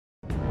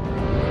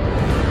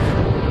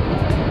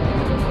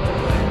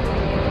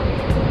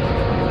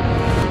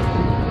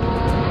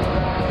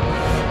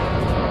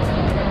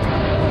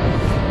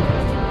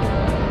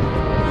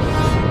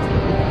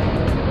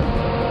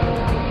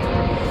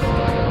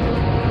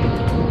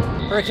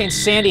Hurricane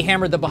Sandy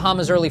hammered the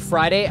Bahamas early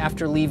Friday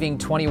after leaving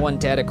 21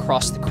 dead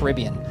across the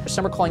Caribbean.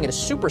 Some are calling it a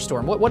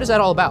superstorm. What is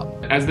that all about?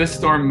 As this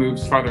storm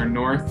moves farther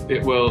north,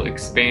 it will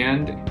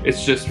expand.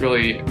 It's just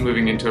really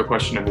moving into a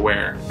question of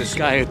where. This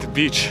guy at the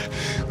beach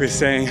was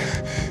saying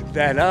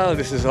that, oh,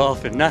 this is all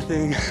for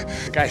nothing.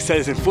 The guy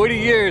says, in 40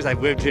 years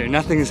I've lived here,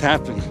 nothing has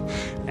happened.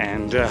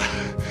 And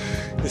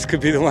this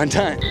could be the one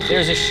time.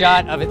 There's a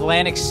shot of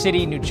Atlantic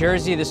City, New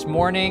Jersey this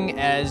morning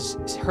as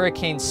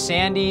Hurricane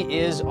Sandy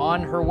is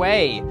on her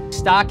way.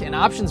 Stock and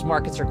options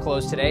markets are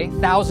closed today.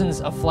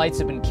 Thousands of flights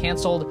have been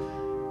canceled.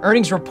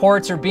 Earnings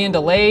reports are being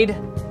delayed.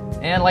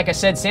 And like I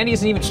said, Sandy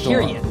isn't even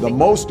here yet. The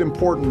most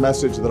important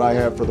message that I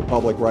have for the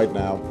public right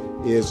now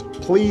is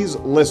please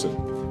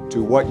listen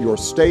to what your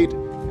state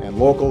and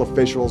local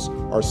officials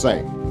are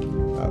saying.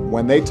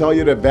 When they tell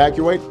you to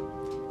evacuate,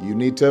 you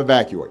need to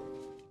evacuate.